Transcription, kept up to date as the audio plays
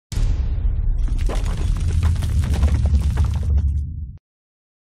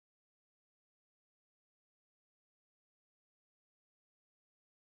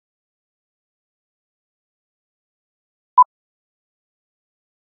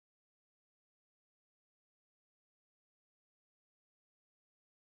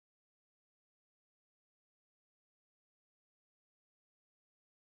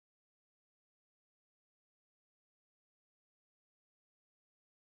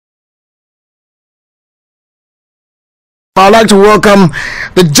I'd like to welcome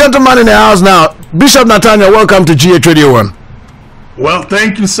the gentleman in the house now, Bishop Nathaniel. Welcome to GH Radio 1. Well,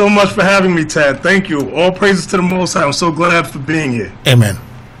 thank you so much for having me, Ted. Thank you. All praises to the Most High. I'm so glad for being here. Amen.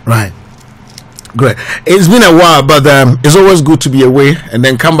 Right. Great. It's been a while, but it's always good to be away and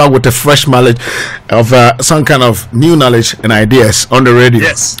then come back with a fresh knowledge of some kind of new knowledge and ideas on the radio.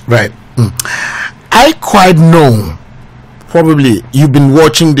 Yes. Right. I quite know, probably, you've been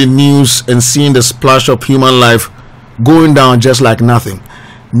watching the news and seeing the splash of human life going down just like nothing,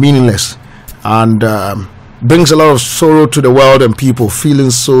 meaningless, and brings a lot of sorrow to the world and people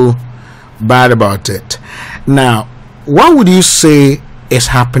feeling so bad about it. Now, what would you say is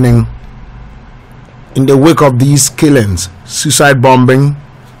happening in the wake of these killings, suicide bombing,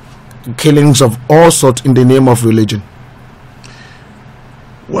 killings of all sorts in the name of religion?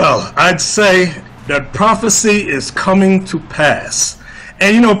 Well, I'd say that prophecy is coming to pass.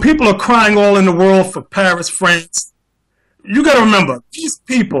 And you know, people are crying all in the world for Paris, France. You got to remember, these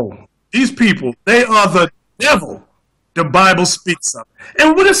people, they are the devil the Bible speaks of.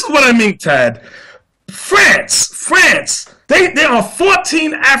 And this is what I mean, Tad. France, there are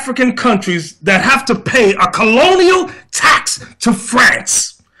 14 African countries that have to pay a colonial tax to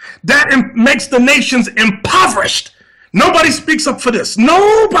France. That makes the nations impoverished. Nobody speaks up for this.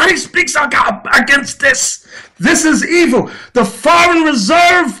 Nobody speaks up against this. This is evil. The foreign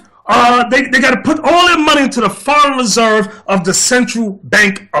reserve, they got to put all their money into the foreign reserve of the Central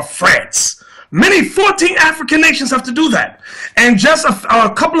Bank of France. 14 African nations have to do that. And just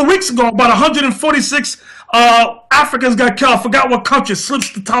a couple of weeks ago, about 146 Africans got killed. I forgot what country,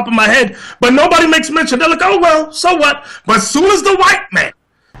 slips the top of my head. But nobody makes mention. They're like, oh, well, so what? But as soon as the white man,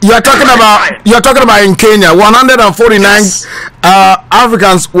 You're talking about in Kenya, 149 yes.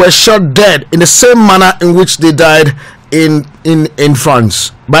 Africans were shot dead in the same manner in which they died in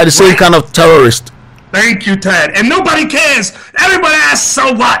France by the same kind of terrorist. Thank you, Ted. And nobody cares. Everybody asks,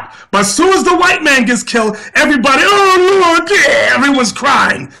 so what? But as soon as the white man gets killed, everybody, oh Lord, yeah, everyone's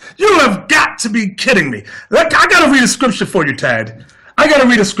crying. You have got to be kidding me. Look, I got to read a scripture for you, Ted. I got to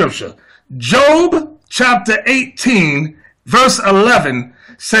read a scripture. Job chapter 18, verse 11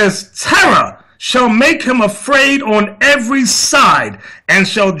 says, terror shall make him afraid on every side and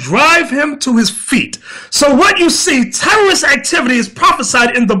shall drive him to his feet. So what you see, terrorist activity is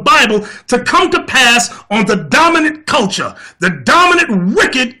prophesied in the Bible to come to pass on the dominant culture, the dominant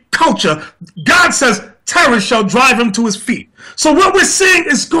wicked culture. God says terror shall drive him to his feet. So what we're seeing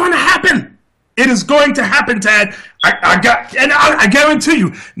is going to happen. It is going to happen, Tad. I guarantee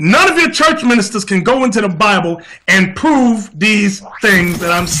you, none of your church ministers can go into the Bible and prove these things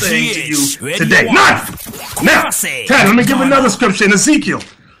that I'm saying to you today. None. Now, Tad, let me give another scripture in Ezekiel.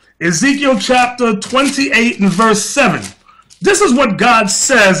 Ezekiel chapter 28 and verse 7. This is what God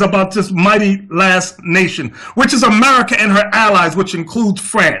says about this mighty last nation, which is America and her allies, which includes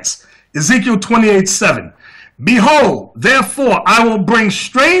France. Ezekiel 28:7. Behold, therefore, I will bring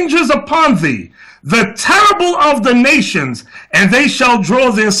strangers upon thee, the terrible of the nations, and they shall draw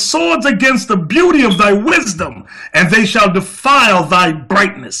their swords against the beauty of thy wisdom, and they shall defile thy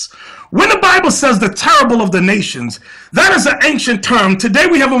brightness. When the Bible says the terrible of the nations, that is an ancient term. Today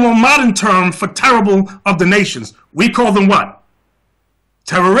we have a more modern term for terrible of the nations. We call them what?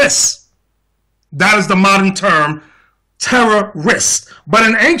 Terrorists. That is the modern term, terrorists. But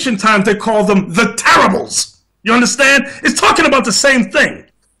in ancient times they called them the terribles. You understand? It's talking about the same thing.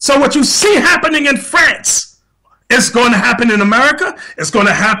 So what you see happening in France, it's going to happen in America. It's going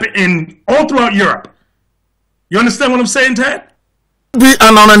to happen all throughout Europe. You understand what I'm saying, Ted?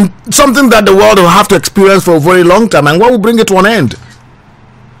 And something that the world will have to experience for a very long time. And what will bring it to an end?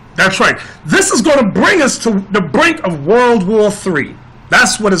 That's right. This is going to bring us to the brink of World War III.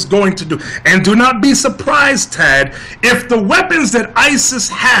 That's what it's going to do. And do not be surprised, Tad, if the weapons that ISIS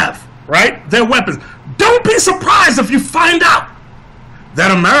have, right, their weapons, don't be surprised if you find out that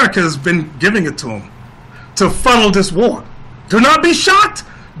America has been giving it to them to funnel this war. Do not be shocked.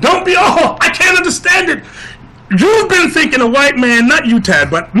 Don't be, oh, I can't understand it. You've been thinking a white man, not you, Tad,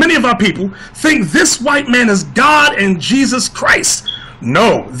 but many of our people think this white man is God and Jesus Christ.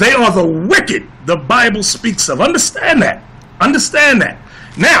 No, they are the wicked the Bible speaks of. Understand that. Understand that.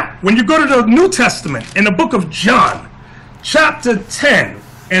 Now, when you go to the New Testament, in the book of John, chapter 10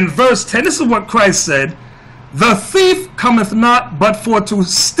 and verse 10, this is what Christ said, the thief cometh not but for to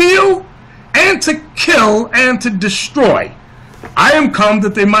steal and to kill and to destroy. I am come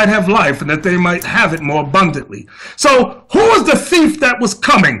that they might have life and that they might have it more abundantly. So who was the thief that was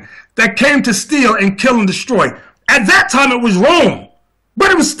coming, that came to steal and kill and destroy? At that time it was Rome.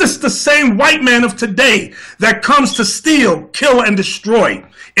 But it was just the same white man of today that comes to steal, kill, and destroy.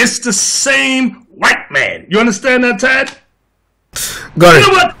 It's the same white man. You understand that, Tad? Got You it.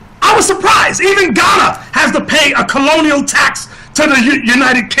 know what? I was surprised. Even Ghana has to pay a colonial tax to the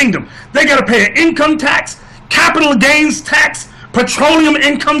United Kingdom. They got to pay an income tax, capital gains tax, petroleum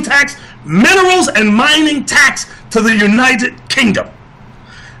income tax, minerals and mining tax to the United Kingdom.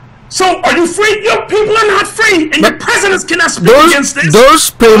 So, are you free? Your people are not free, and your presidents cannot speak against this.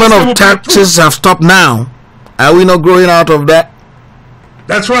 Those payment of taxes have stopped now. Are we not growing out of that?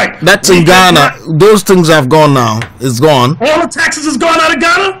 That's right. That's in Ghana. Those things have gone now. It's gone. All the taxes is gone out of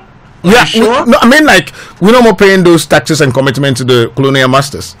Ghana? Yeah, sure? no, I mean, like, we're no more paying those taxes and commitment to the colonial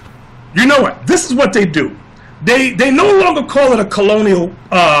masters. You know what? This is what they do. They no longer call it a colonial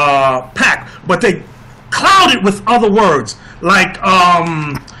pact, but they cloud it with other words. Like,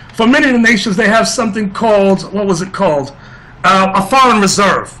 for many of the nations, they have something called, what was it called? A foreign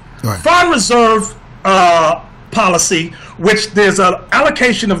reserve. Right. Foreign reserve policy, which there's an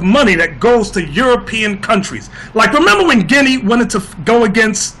allocation of money that goes to European countries. Like, remember when Guinea wanted to go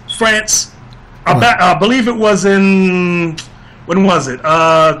against France? I believe it was in, when was it?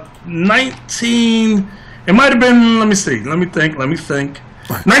 19, it might have been, let me think.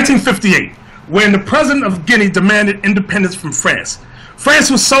 1958, when the president of Guinea demanded independence from France. France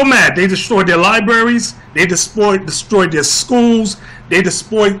was so mad, they destroyed their libraries, they destroyed their schools, they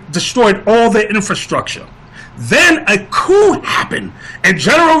destroyed all their infrastructure. Then a coup happened, and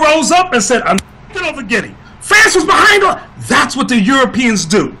General rose up and said, I'm taking over Guinea. France was behind her. That's what the Europeans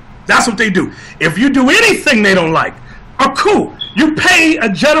do. That's what they do. If you do anything they don't like, a coup, you pay a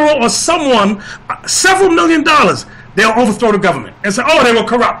general or someone several $1 million, they'll overthrow the government and say, oh, they were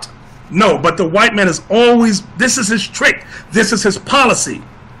corrupt. No, but the white man is always, this is his trick. This is his policy.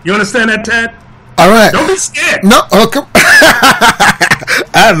 You understand that, Ted? All right. Don't be scared. No, okay.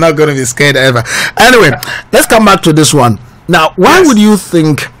 I'm not going to be scared ever. Anyway, let's come back to this one. Now, why would you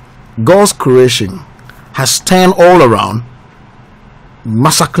think God's creation has turned all around,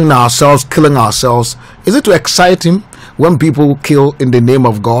 massacring ourselves, killing ourselves? Is it to excite him when people kill in the name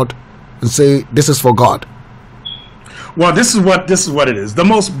of God and say, this is for God? Well, this is what it is. The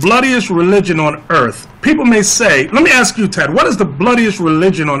most bloodiest religion on earth. People may say, let me ask you, Ted, what is the bloodiest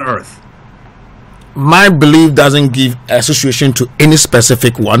religion on earth? My belief doesn't give association to any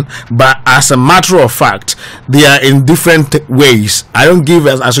specific one, but as a matter of fact, they are in different ways. I don't give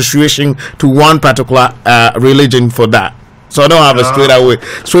an association to one particular religion for that. So I don't have a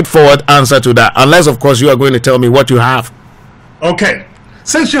straightforward answer to that, unless, of course, you are going to tell me what you have. Okay.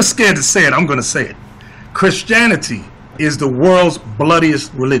 Since you're scared to say it, I'm going to say it. Christianity is the world's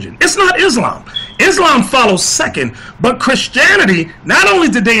bloodiest religion. It's not Islam. Islam follows second, but Christianity, not only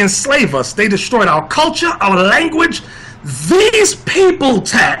did they enslave us, they destroyed our culture, our language. These people,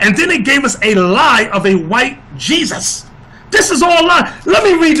 Tad, and then they gave us a lie of a white Jesus. This is all lie. Let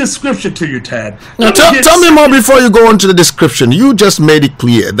me read the scripture to you, Tad. Now tell me more before you go on to the description. You just made it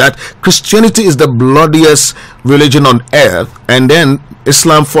clear that Christianity is the bloodiest religion on earth, and then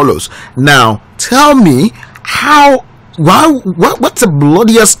Islam follows. Now, tell me what's the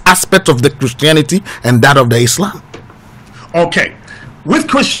bloodiest aspect of the Christianity and that of the Islam? Okay, with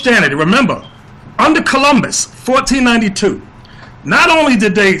Christianity, remember, under Columbus, 1492, not only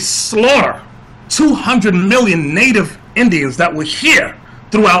did they slaughter 200 million native Indians that were here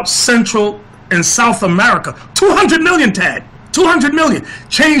throughout Central and South America, 200 million, Tad, 200 million,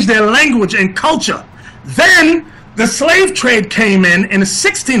 changed their language and culture. Then the slave trade came in the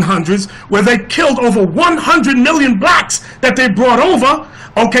 1600s, where they killed over 100 million blacks that they brought over.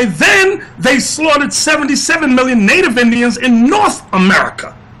 Okay, then they slaughtered 77 million native Indians in North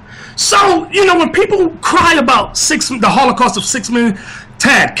America. So, you know, when people cry about the Holocaust of 6 million,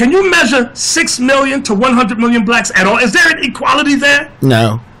 Tad, can you measure 6 million to 100 million blacks at all? Is there an equality there?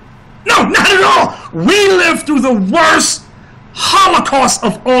 No. No, not at all. We lived through the worst Holocaust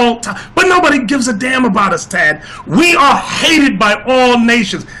of all time, but nobody gives a damn about us, Tad. We are hated by all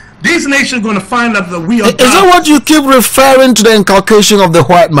nations. These nations are going to find out that we are. Is that what you keep referring to, the inculcation of the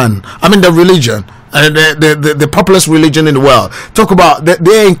white man? I mean, the religion, the populist religion in the world. Talk about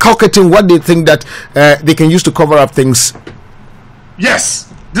they're inculcating what they think that they can use to cover up things.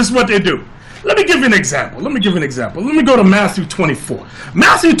 Yes, this is what they do. Let me give you an example. Let me go to Matthew 24.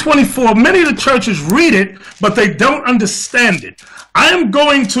 Matthew 24, many of the churches read it, but they don't understand it. I am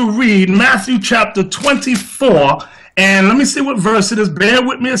going to read Matthew chapter 24, and let me see what verse it is. Bear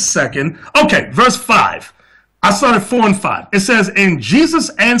with me a second. Okay, verse 5. I started 4 and 5. It says, And Jesus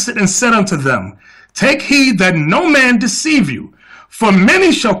answered and said unto them, Take heed that no man deceive you, for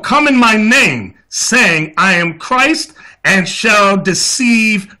many shall come in my name, saying, I am Christ, and shall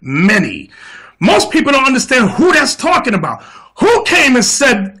deceive many. Most people don't understand who that's talking about. Who came in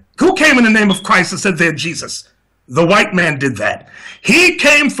the name of Christ and said they're Jesus? The white man did that. He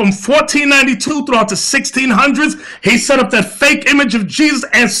came from 1492 throughout the 1600s. He set up that fake image of Jesus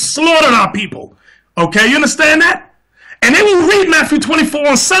and slaughtered our people. Okay, you understand that? And they will read Matthew 24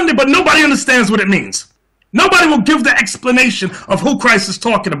 on Sunday, but nobody understands what it means. Nobody will give the explanation of who Christ is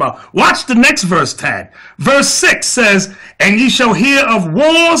talking about. Watch the next verse, Tad. Verse 6 says, "And ye shall hear of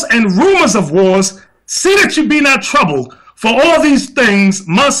wars and rumors of wars. See that you be not troubled, for all these things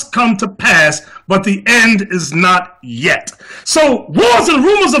must come to pass, but the end is not yet." So wars and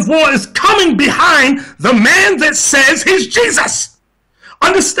rumors of war is coming behind the man that says he's Jesus.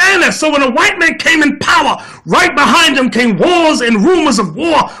 Understand that. So when a white man came in power, right behind him came wars and rumors of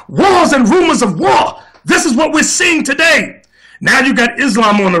war. Wars and rumors of war. This is what we're seeing today. Now you got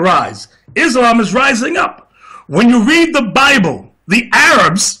Islam on the rise. Islam is rising up. When you read the Bible, the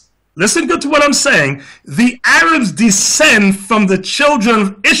Arabs, listen good to what I'm saying, the Arabs descend from the children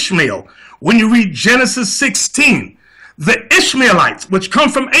of Ishmael. When you read Genesis 16, the Ishmaelites, which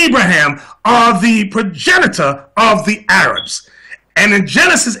come from Abraham, are the progenitor of the Arabs. And in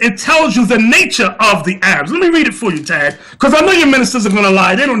Genesis, it tells you the nature of the Arabs. Let me read it for you, Tad, because I know your ministers are going to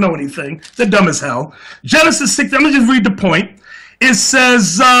lie. They don't know anything. They're dumb as hell. Genesis 6, let me just read the point. It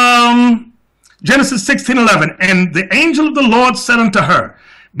says, Genesis 16:11, "And the angel of the Lord said unto her,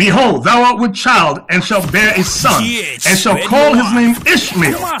 Behold, thou art with child, and shalt bear a son, and shall call his name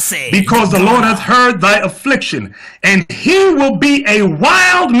Ishmael, because the Lord hath heard thy affliction, and he will be a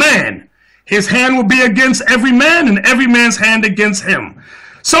wild man. His hand will be against every man, and every man's hand against him."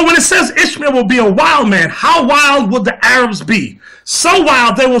 So when it says Ishmael will be a wild man, how wild would the Arabs be? So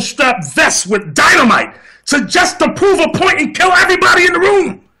wild they will strap vests with dynamite to prove a point and kill everybody in the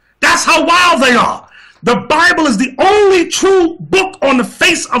room. That's how wild they are. The Bible is the only true book on the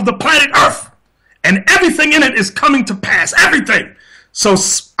face of the planet Earth. And everything in it is coming to pass. Everything. So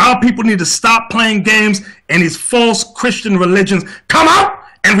our people need to stop playing games and these false Christian religions. Come out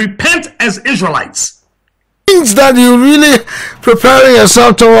and repent as Israelites. Means that you really preparing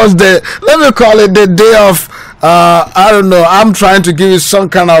yourself towards let me call it the day of, I don't know, I'm trying to give you some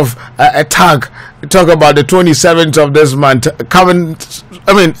kind of a tag. Talk about the 27th of this month coming,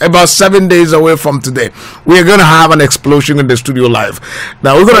 about 7 days away from today. We're going to have an explosion in the studio live.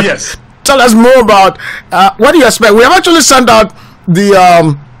 Now we're going to tell us more about what do you expect. We have actually sent out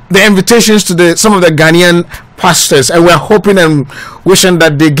the invitations to some of the Ghanaian pastors, and we're hoping and wishing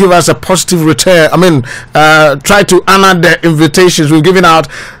that they give us a positive return. Try to honor the invitations. We've given out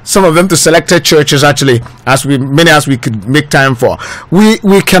some of them to selected churches, actually, many as we could make time for.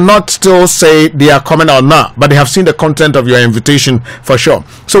 We cannot still say they are coming or not, but they have seen the content of your invitation for sure.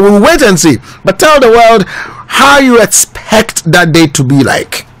 So we'll wait and see. But tell the world how you expect that day to be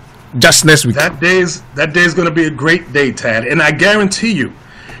like. Just next week. That day is going to be a great day, Tad, and I guarantee you,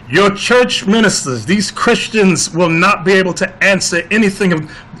 your church ministers, these Christians, will not be able to answer anything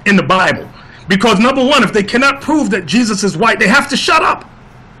in the Bible. Because number one, if they cannot prove that Jesus is white, they have to shut up.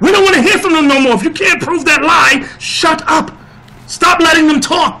 We don't want to hear from them no more. If you can't prove that lie, shut up. Stop letting them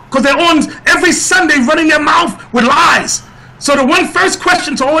talk, because they're on every Sunday running their mouth with lies. So the first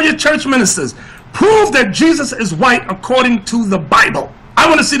question to all your church ministers, prove that Jesus is white according to the Bible. I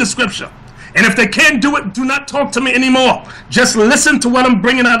want to see the scripture. And if they can't do it, do not talk to me anymore. Just listen to what I'm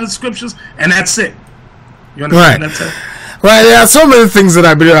bringing out of the scriptures, and that's it. You understand? Right. Right, there are so many things that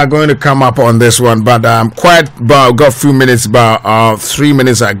I believe are going to come up on this one, but I've got a few minutes, about 3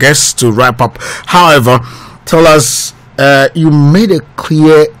 minutes, I guess, to wrap up. However, tell us, you made a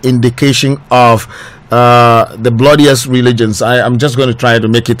clear indication of the bloodiest religions. I'm just going to try to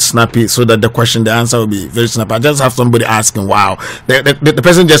make it snappy so that the answer will be very snappy. I just have somebody asking, wow. The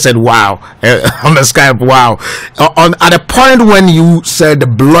person just said, wow, on the Skype, wow. At a point when you said the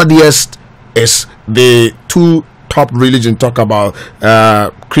bloodiest is the two top religion, talk about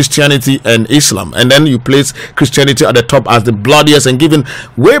Christianity and Islam, and then you place Christianity at the top as the bloodiest, and given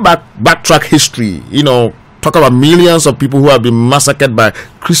backtrack history, talk about millions of people who have been massacred by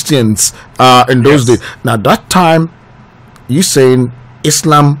Christians in those days. Now, that time, you saying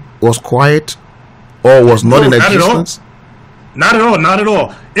Islam was quiet or was not in existence? Not at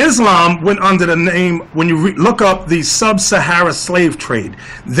all. Islam went under the name, when you look up the sub-Sahara slave trade,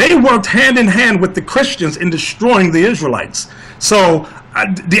 they worked hand in hand with the Christians in destroying the Israelites. So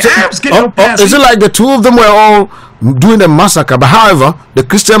the Arabs get no pass. Is it like the two of them were all doing the massacre? But however, the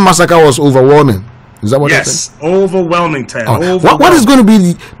Christian massacre was overwhelming. Is that what you're saying? Yes, overwhelming, Ted. What is going to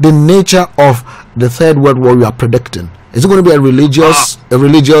be the nature of the Third World War you are predicting? Is it going to be a religious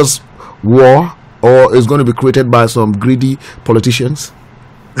war, or is it going to be created by some greedy politicians?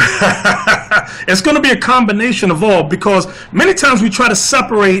 It's going to be a combination of all, because many times we try to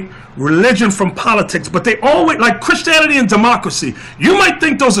separate religion from politics, but they always, like Christianity and democracy, you might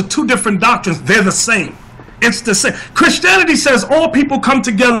think those are two different doctrines. They're the same. It's the same. Christianity says all people come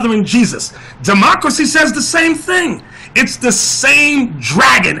together in Jesus. Democracy says the same thing. It's the same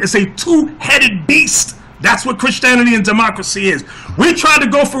dragon. It's a two-headed beast. That's what Christianity and democracy is. We tried to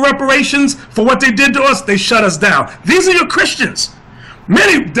go for reparations for what they did to us. They shut us down. These are your Christians.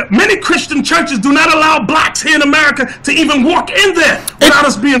 Many Christian churches do not allow blacks here in America to even walk in there without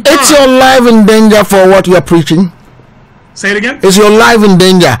us being burned. It's your life in danger for what you are preaching. Say it again. Is your life in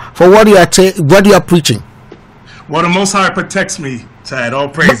danger for what you are preaching? Well, the Most High protects me, Tad. All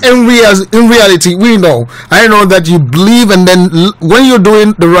praise. In reality, we know. I know that you believe, and then when you're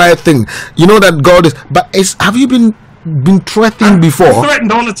doing the right thing, you know that God is. But have you been threatened before? I'm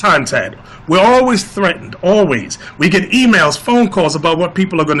threatened all the time, Tad. We're always threatened, always. We get emails, phone calls about what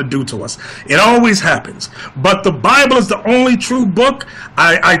people are going to do to us. It always happens. But the Bible is the only true book.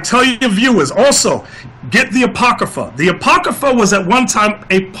 I tell your viewers also, get the Apocrypha. The Apocrypha was at one time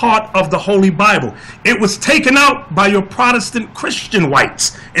a part of the Holy Bible. It was taken out by your Protestant Christian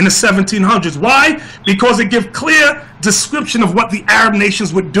whites in the 1700s. Why? Because it gives clear description of what the Arab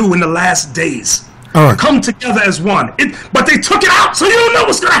nations would do in the last days. Come together as one. But they took it out, so you don't know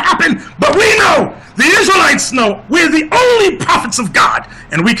what's going to happen. But we know, the Israelites know, we're the only prophets of God,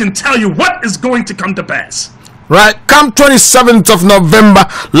 and we can tell you what is going to come to pass. Right, come 27th of November,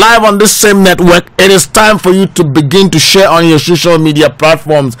 live on this same network, it is time for you to begin to share on your social media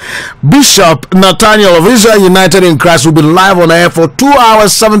platforms. Bishop Nathaniel of Israel United in Christ will be live on air for 2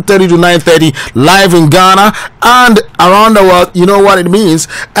 hours, 7:30 to 9:30, live in Ghana and around the world. You know what it means.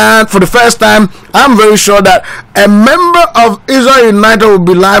 And for the first time, I'm very sure that a member of Israel United will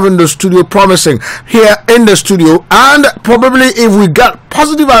be live in the studio, promising here in the studio. And probably if we got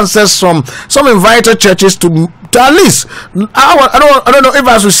positive answers from some invited churches to at least, I don't know if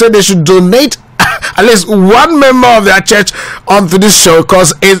I should say they should donate at least one member of their church onto this show,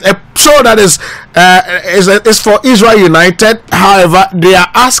 because it's a show that is for Israel United. However, they are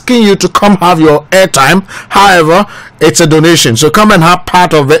asking you to come have your airtime. However, it's a donation, so come and have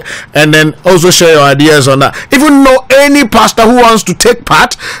part of it, and then also share your ideas on that. If you know any pastor who wants to take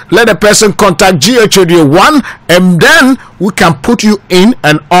part, let a person contact GHOD1, and then we can put you in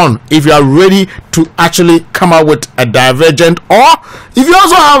and on if you are ready to actually come up with a divergent, or if you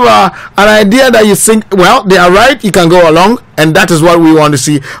also have an idea that you think, well, they are right, you can go along, and that is what we want to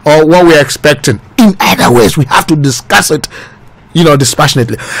see, or what we're expecting. In either ways, we have to discuss it,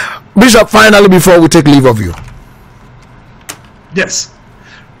 dispassionately. Bishop, finally, before we take leave of you. Yes.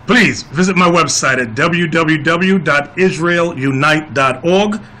 Please visit my website at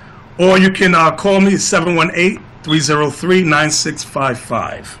www.israelunite.org, or you can call me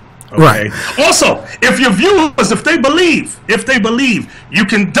 718-303-9655. Okay. Right. Also, if your viewers, if they believe, you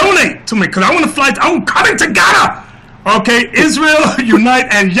can donate to me, because I want to fly. I'm coming to Ghana. Okay, Israel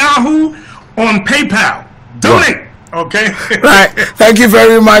Unite and Yahoo on PayPal. Donate. Right. Okay. Right. Thank you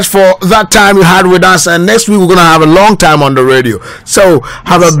very much for that time you had with us. And next week we're gonna have a long time on the radio. So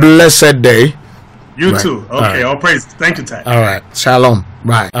have a blessed day. You too. Okay. All praise. Thank you, Tad. All right. Shalom.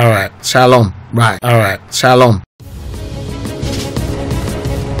 Right. All right. Shalom. Right. All right. Shalom.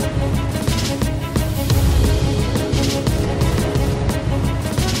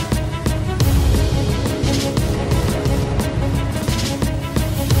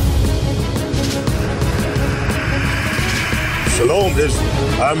 Shalom, Israel.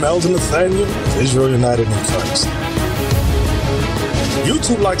 I'm Elder Nathaniel of Israel United in Christ.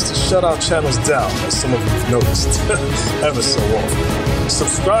 YouTube likes to shut our channels down, as some of you have noticed, ever so often.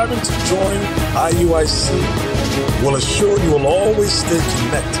 Subscribing to join IUIC will assure you will always stay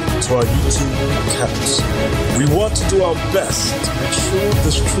connected to our YouTube accounts. We want to do our best to make sure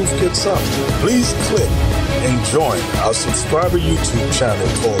this truth gets out. Please click and join our subscriber YouTube channel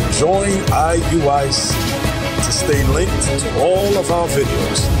called Join IUIC to stay linked to all of our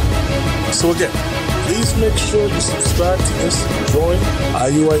videos. So again, please make sure you subscribe to this Join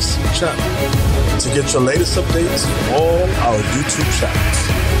IUIC channel to get your latest updates from all our YouTube channels.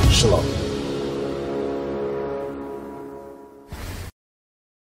 Shalom.